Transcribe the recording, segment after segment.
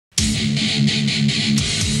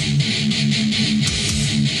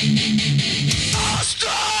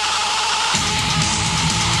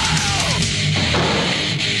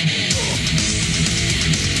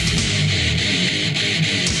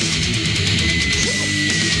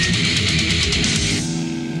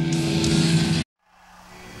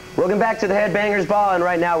Welcome back to the Headbangers Ball, and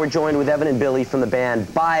right now we're joined with Evan and Billy from the band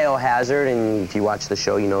Biohazard, and if you watch the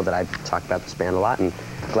show, you know that I talk about this band a lot, and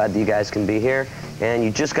glad that you guys can be here. And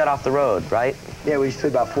you just got off the road, right? Yeah, we just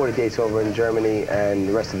did about 40 dates over in Germany and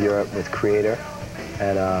the rest of Europe with Creator,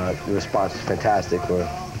 and the response was fantastic. We're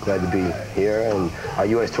glad to be here, and our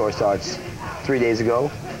U.S. tour starts 3 days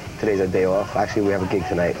ago. Today's our day off. Actually, we have a gig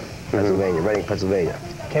tonight, Pennsylvania, Reading, Pennsylvania.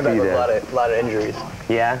 Came back with a lot of injuries.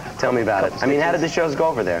 Yeah? Tell me about it. I mean, how did the shows go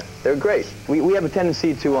over there? They're great. We have a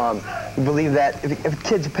tendency to believe that if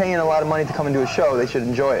kids are paying a lot of money to come and do a show, they should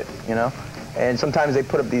enjoy it, you know? And sometimes they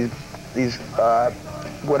put up these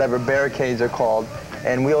whatever barricades they're called,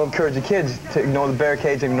 and we'll encourage the kids to ignore the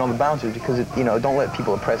barricades and ignore the bouncers because, don't let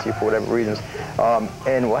people oppress you for whatever reasons.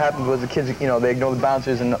 And what happened was the kids, they ignore the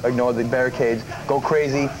bouncers and ignore the barricades, go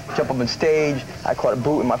crazy, jump up on stage. I caught a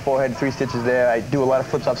boot in my forehead, 3 stitches there. I do a lot of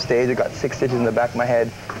flips off stage. I got 6 stitches in the back of my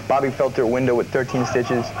head. Bobby fell through a window with 13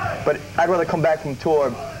 stitches. But I'd rather come back from tour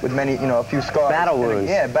with many, a few scars. Battle wounds.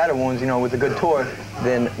 Yeah, battle wounds, with a good tour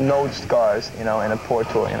than no scars, and a poor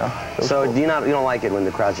tour, So cool. You don't like it when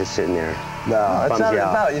the crowd's just sitting there? No, that's not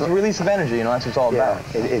about it. It's a release of energy, that's what it's all about.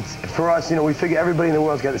 It's for us, we figure everybody in the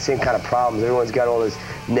world's got the same kind of problems. Everyone's got all this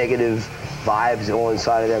negative vibes all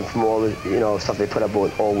inside of them from all the, stuff they put up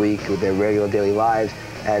all week with their regular daily lives.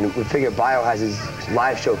 And we figure Biohazard's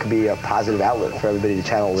live show could be a positive outlet for everybody to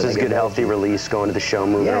channel. This is a good, healthy release, going to the show,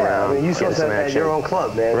 moving around. I mean, you saw that at your own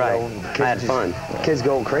club, man. Right. I had fun. Kids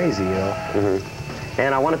go crazy,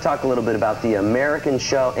 And I want to talk a little bit about the American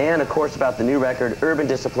show and, of course, about the new record, Urban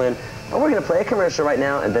Discipline. But we're going to play a commercial right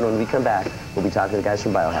now, and then when we come back, we'll be talking to the guys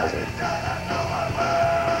from Biohazard.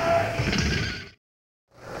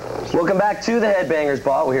 Welcome back to the Headbangers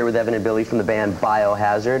Ball. We're here with Evan and Billy from the band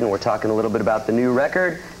Biohazard, and we're talking a little bit about the new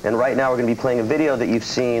record. And right now we're going to be playing a video that you've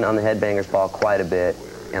seen on the Headbangers Ball quite a bit.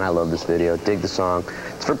 And I love this video. Dig the song.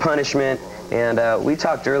 It's for Punishment. And we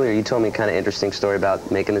talked earlier, you told me a kind of interesting story about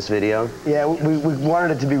making this video. Yeah, we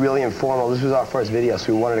wanted it to be really informal. This was our first video,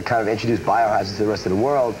 so we wanted to kind of introduce Biohazard to the rest of the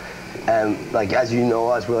world. And as you know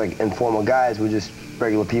us, we're like informal guys. We're just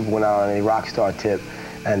regular people. We're not on any rock star tip.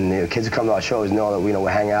 And kids who come to our shows know that we'll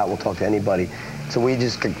hang out, we'll talk to anybody. So we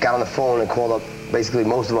just got on the phone and called up basically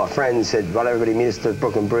most of our friends and said, why don't everybody meet us at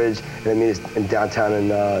Brooklyn Bridge and then meet us in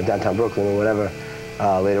downtown Brooklyn or whatever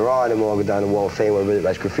later on, and we'll all go down to Wall of Fame where we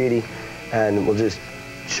write graffiti, and we'll just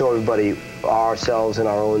show everybody ourselves in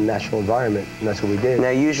our own natural environment, and that's what we did.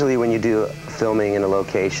 Now, usually when you do filming in a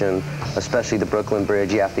location, especially the Brooklyn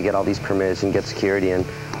Bridge, you have to get all these permits and get security, and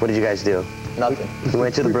what did you guys do? Nothing. We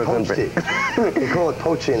went to the Brooklyn Bridge. We call it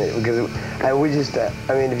poaching it because we just,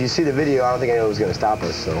 if you see the video, I don't think anyone was going to stop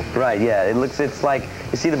us, so. Right, yeah, it's like,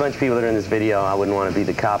 you see the bunch of people that are in this video, I wouldn't want to be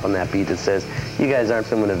the cop on that beat that says, you guys aren't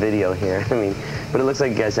filming a video here. But it looks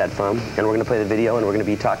like you guys had fun, and we're going to play the video, and we're going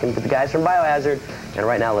to be talking to the guys from Biohazard, and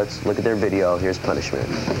right now, let's look at their video. Here's Punishment.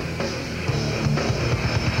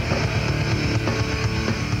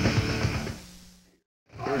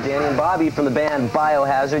 Danny and Bobby from the band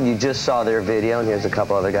Biohazard. You just saw their video, and here's a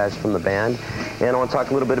couple other guys from the band. And I want to talk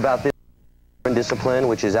a little bit about this Discipline,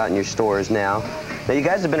 which is out in your stores now. Now, you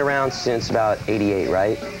guys have been around since about '88,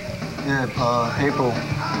 right? Yeah, April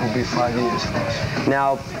will be 5 years for us.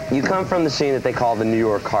 Now, you come from the scene that they call the New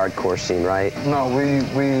York hardcore scene, right? No, we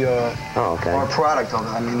okay. are a product of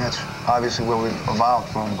it. That's obviously where we've evolved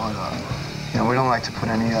from, but we don't like to put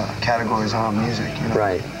any categories on our music.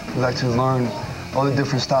 Right. We like to learn all the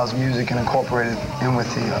different styles of music and incorporate it in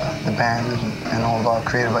with the band and all of our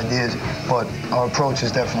creative ideas. But our approach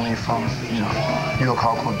is definitely from, New York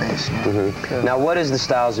hardcore bass. Now, what is the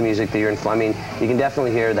styles of music that you're in? You can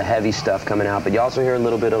definitely hear the heavy stuff coming out, but you also hear a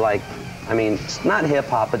little bit of it's not hip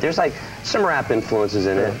hop, but there's some rap influences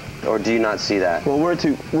in it. Or do you not see that? Well, we're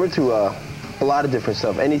to a lot of different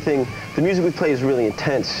stuff. The music we play is really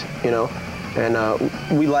intense,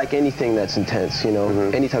 and we like anything that's intense,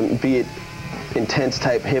 anytime, be it intense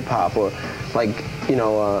type hip hop or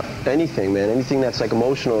anything, man. Anything that's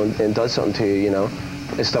emotional and does something to you,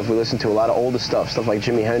 It's stuff we listen to. A lot of older stuff like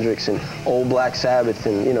Jimi Hendrix and old Black Sabbath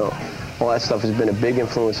and all that stuff has been a big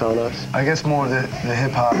influence on us. I guess more the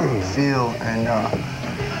hip hop feel and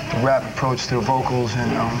the rap approach to the vocals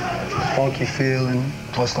and funky feel and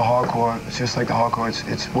plus the hardcore. It's just like the hardcore.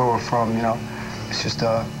 It's where we're from, It's just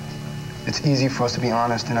it's easy for us to be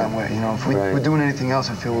honest in that way. If we're doing anything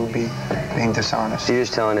else, I feel we'll be being dishonest. So you're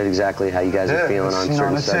just telling it exactly how you guys are feeling on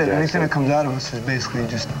certain that's subjects. It. Anything that comes out of us is basically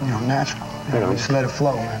just, natural. We just let it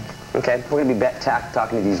flow, man. Okay, we're going to be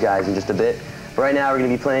talking to these guys in just a bit. But right now, we're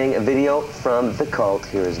going to be playing a video from The Cult.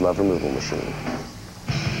 Here is Love Removal Machine.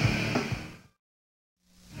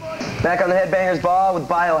 Back on the Headbangers Ball with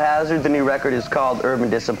Biohazard. The new record is called Urban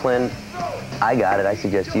Discipline. I got it. I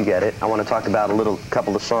suggest you get it. I want to talk about a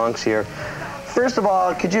couple of songs here. First of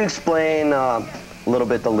all, could you explain a little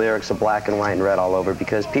bit the lyrics of Black and White and Red All Over?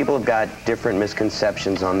 Because people have got different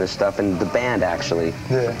misconceptions on this stuff, and the band actually.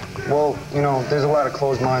 Yeah. Well, you know, there's a lot of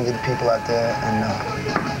closed-minded people out there,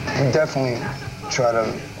 and we definitely try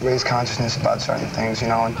to raise consciousness about certain things, you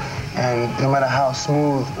know, and no matter how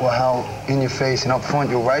smooth or how in your face and up front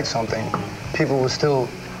you'll write something, people will still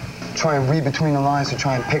try and read between the lines to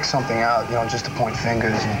try and pick something out, you know, just to point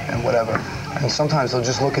fingers and whatever. And sometimes they'll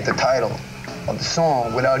just look at the title of the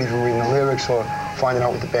song without even reading the lyrics or finding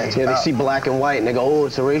out what the band's about. Yeah, they see black and white and they go, oh,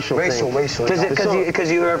 it's a racial thing. Racial.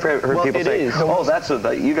 Because you heard well, people say, is.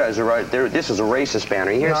 oh, you guys are right. This is a racist band.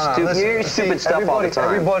 Or you hear stupid stuff all the time.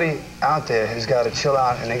 Everybody out there has got to chill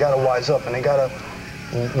out and they got to wise up and they got to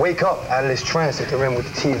wake up out of this trance that they're in with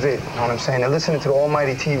the TV. You know what I'm saying? They're listening to the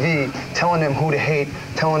almighty TV, telling them who to hate,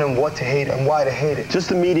 telling them what to hate and why to hate it. Just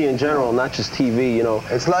the media in general, not just TV, you know.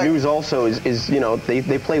 It's like news also is you know, they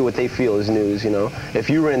play what they feel is news, you know. If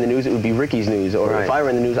you ran the news, it would be Ricky's news, or if I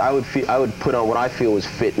ran the news, I would put on what I feel was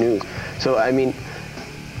fit news. So I mean,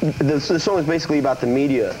 the song is basically about the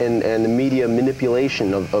media and the media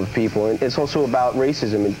manipulation of people, and it's also about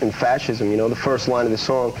racism and fascism. You know, the first line of the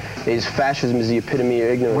song is fascism is the epitome of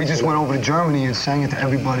ignorance. We just went over to Germany and sang it to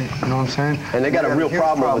everybody, you know what I'm saying? And they got a real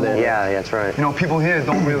problem over there. Yeah, that's right. You know, people here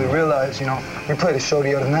don't really realize, you know, we played a show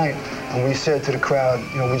the other night and we said to the crowd,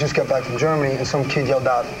 you know, we just got back from Germany and some kid yelled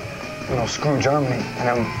out, you know, screw Germany. And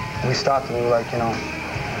then we stopped and we were like, you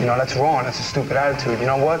know, that's wrong, that's a stupid attitude. You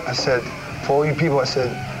know what? I said, for all you people, I said,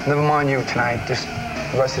 never mind you tonight, just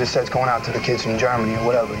the rest of the set's going out to the kids from Germany or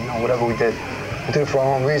whatever, you know, whatever we did. We did it for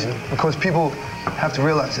our own reason. Because people have to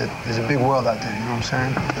realize that there's a big world out there, you know what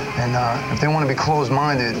I'm saying? And if they want to be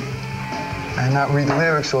closed-minded and not read the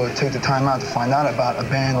lyrics or take the time out to find out about a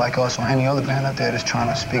band like us or any other band out there that's trying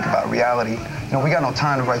to speak about reality, you know, we got no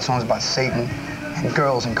time to write songs about Satan and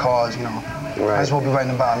girls and cars, you know. Might as well be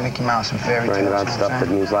writing about Mickey Mouse and fairy tales. Writing about stuff that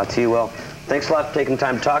means a lot to you. Well, thanks a lot for taking the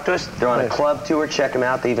time to talk to us. They're on a club tour. Check them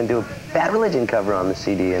out. They even do a Bad Religion cover on the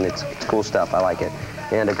CD, and it's cool stuff. I like it.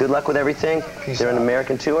 And good luck with everything. They're an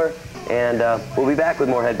American tour, and we'll be back with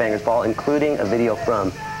more Headbangers Ball, including a video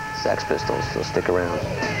from Sex Pistols, so stick around.